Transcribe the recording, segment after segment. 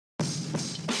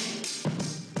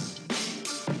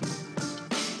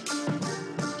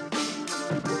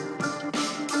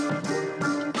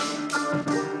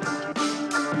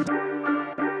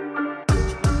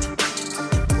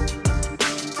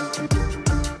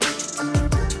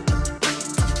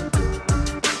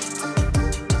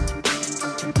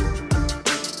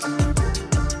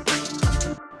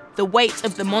The weight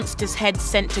of the monster's head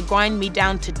sent to grind me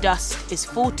down to dust is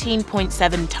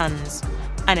 14.7 tons,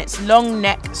 and its long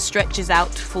neck stretches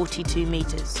out 42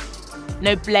 meters.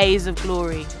 No blaze of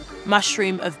glory,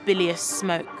 mushroom of bilious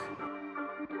smoke.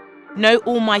 No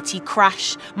almighty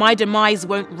crash, my demise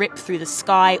won't rip through the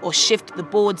sky or shift the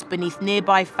boards beneath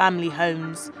nearby family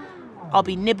homes. I'll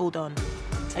be nibbled on,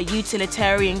 a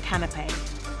utilitarian canapé.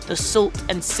 The salt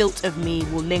and silt of me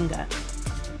will linger.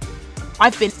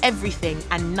 I've been everything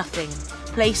and nothing,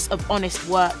 place of honest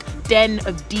work, den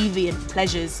of deviant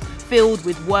pleasures, filled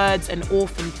with words and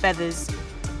orphan feathers.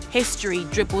 History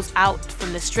dribbles out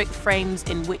from the strict frames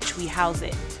in which we house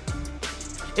it.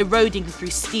 Eroding through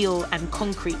steel and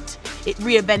concrete, it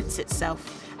reinvents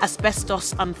itself,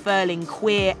 asbestos unfurling,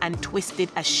 queer and twisted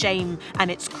as shame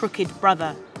and its crooked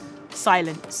brother,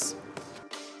 silence.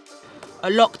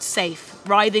 A locked safe,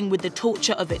 writhing with the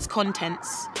torture of its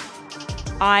contents.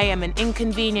 I am an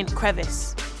inconvenient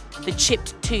crevice, the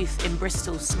chipped tooth in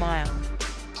Bristol's smile.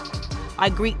 I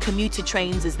greet commuter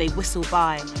trains as they whistle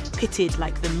by, pitted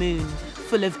like the moon,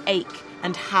 full of ache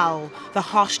and howl, the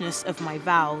harshness of my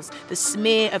vowels, the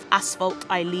smear of asphalt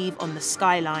I leave on the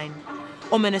skyline.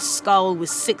 Ominous skull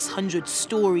with 600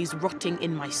 stories rotting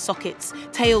in my sockets,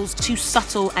 tales too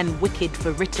subtle and wicked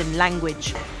for written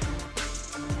language.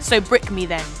 So brick me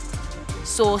then,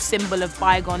 sore symbol of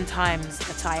bygone times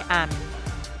that I am,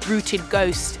 rooted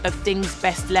ghost of things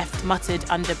best left muttered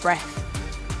under breath,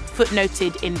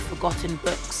 footnoted in forgotten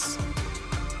books.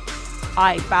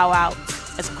 I bow out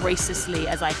as graciously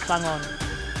as I clung on,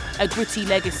 a gritty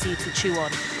legacy to chew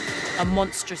on, a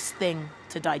monstrous thing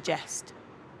to digest.